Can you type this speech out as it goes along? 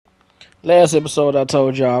Last episode, I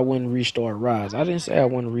told y'all I wouldn't restart Rise. I didn't say I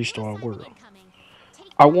wouldn't restart World.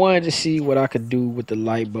 I wanted to see what I could do with the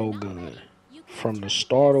light bow gun from the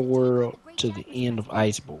start of World to the end of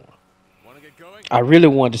Iceborne. I really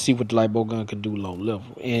wanted to see what the light bow gun could do low level,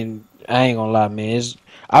 and I ain't gonna lie, man.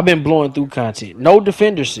 I've been blowing through content. No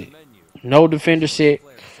defender set. No defender set.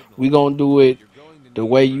 We gonna do it the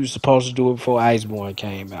way you supposed to do it before Iceborne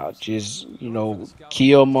came out. Just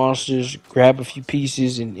kill monsters, grab a few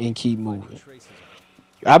pieces, and keep moving.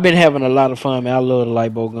 I've been having a lot of fun, man. I love the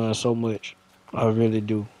light bow gun so much. I really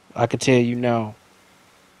do. I can tell you now.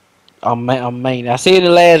 I'm main. I said in the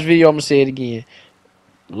last video. I'm gonna say it again.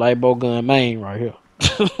 Light bow gun main right here.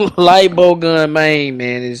 Light bow gun main,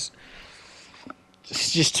 man, is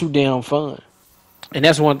it's just too damn fun. And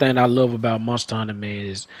that's one thing I love about Monster Hunter, man,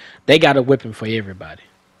 is they got a weapon for everybody.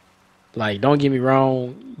 Like, don't get me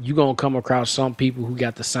wrong, you gonna come across some people who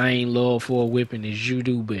got the same love for a weapon as you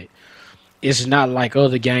do, but it's not like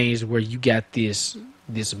other games where you got this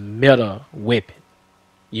meta weapon.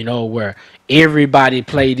 Where everybody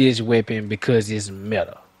play this weapon because it's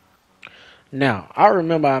meta. Now, I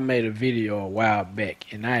remember I made a video a while back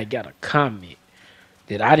and I got a comment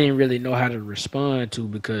that I didn't really know how to respond to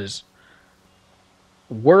because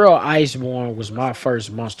World Iceborne was my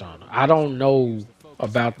first Monster Hunter. I don't know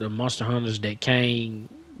about the Monster Hunters that came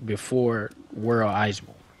before World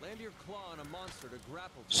Iceborne.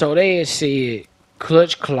 So they had said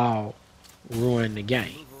Clutch Claw ruined the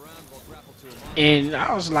game. And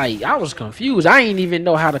I was like, I was confused. I ain't even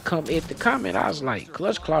know how to come at the comment. I was like,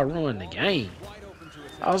 Clutch Claw ruined the game.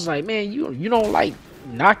 I was like, man, you don't like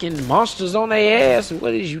knocking monsters on their ass?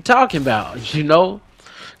 What is you talking about?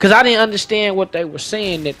 Because I didn't understand what they were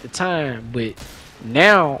saying at the time. But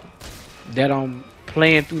now that I'm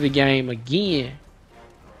playing through the game again,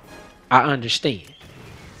 I understand.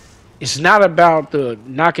 It's not about the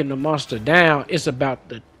knocking the monster down. It's about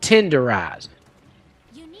the tenderizing.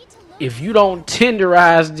 If you don't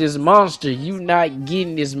tenderize this monster, you not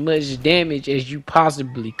getting as much damage as you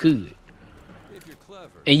possibly could.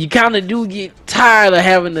 And you kind of do get tired of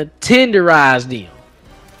having to tenderize them.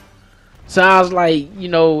 So I was like,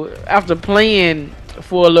 after playing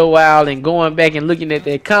for a little while and going back and looking at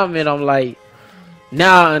that comment, I'm like,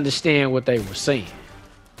 now I understand what they were saying.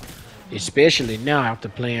 Especially now after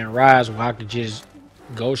playing Rise, where I could just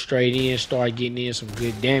go straight in, start getting in some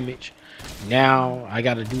good damage. Now I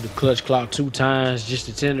got to do the clutch clock 2 times just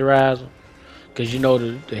to tenderize them. Because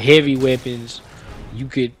the heavy weapons, you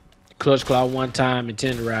could clutch claw 1 time and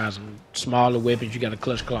tenderize them. Smaller weapons, you got to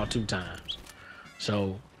clutch claw 2 times.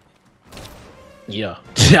 So, yeah.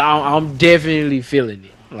 I'm definitely feeling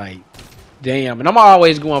it. Like, damn. And I'm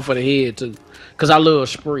always going for the head, too. Because I love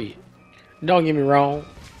spread. Don't get me wrong.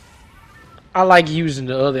 I like using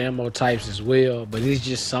the other ammo types as well, but it's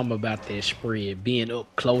just something about that spread being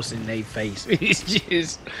up close in their face. It's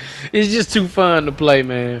just too fun to play,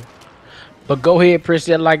 man. But go ahead, press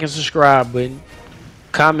that like and subscribe button.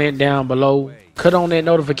 Comment down below. Cut on that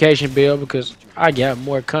notification bell because I got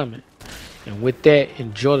more coming. And with that,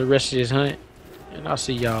 enjoy the rest of this hunt. And I'll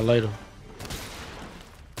see y'all later.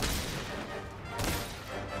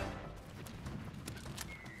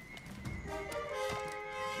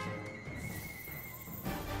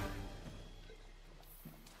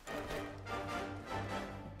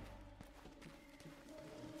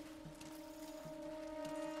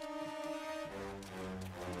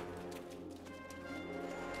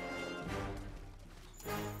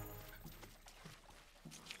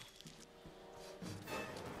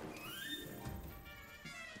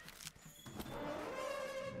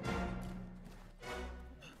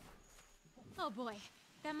 Oh boy,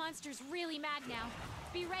 that monster's really mad now.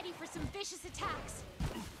 Be ready for some vicious attacks.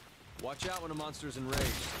 Watch out when a monster's enraged.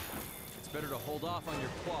 It's better to hold off on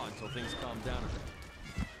your claw until things calm down a bit.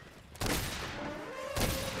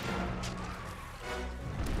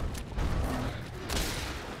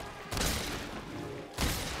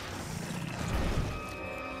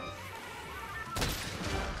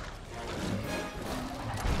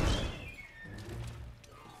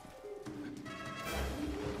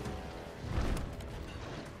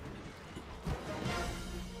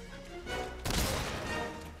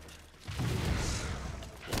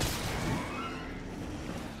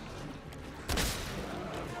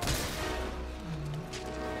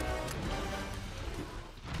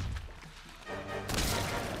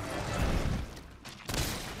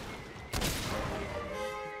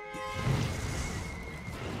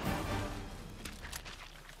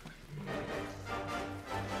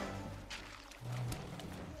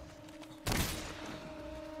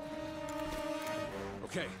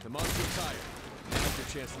 Okay, the monster's tired. Now's your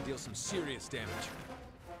chance to deal some serious damage.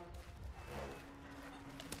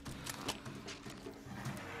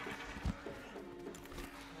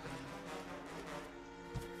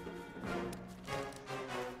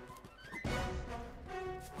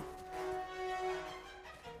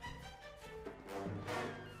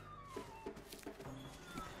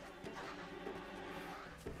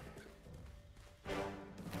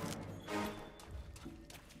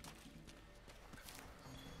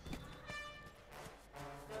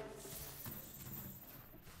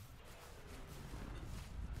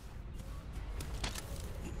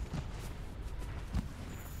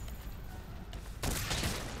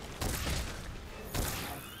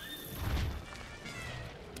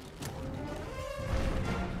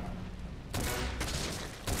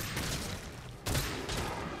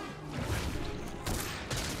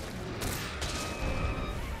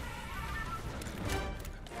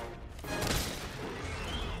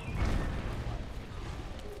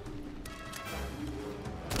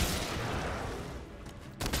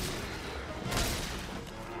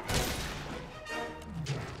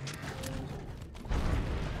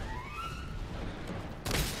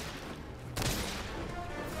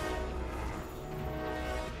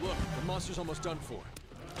 monster's almost done for.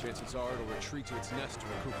 Chances are it'll retreat to its nest to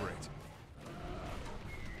recuperate.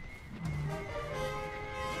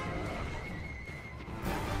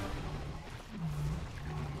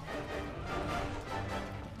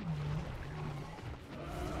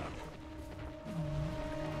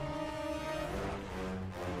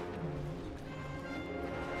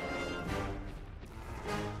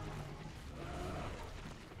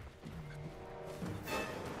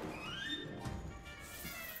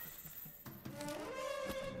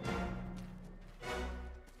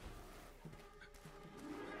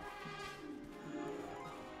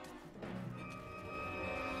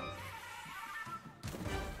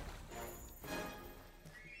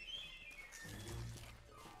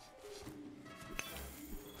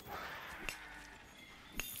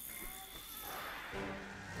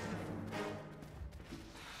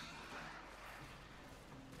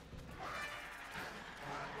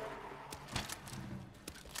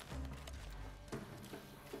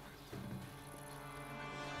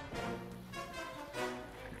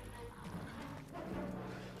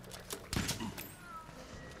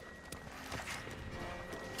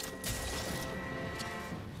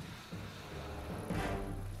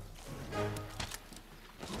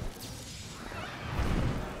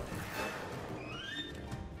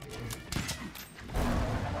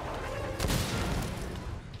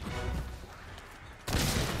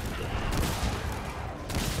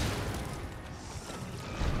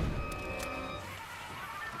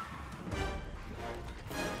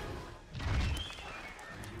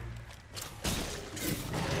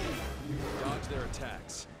 Their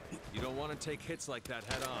attacks. You don't want to take hits like that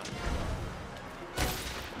head on.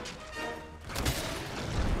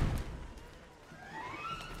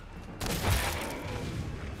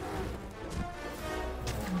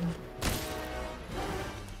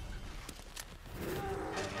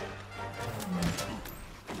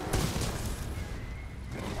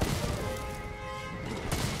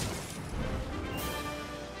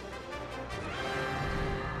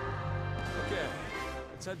 Okay,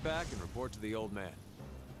 let's head back and report to the old man.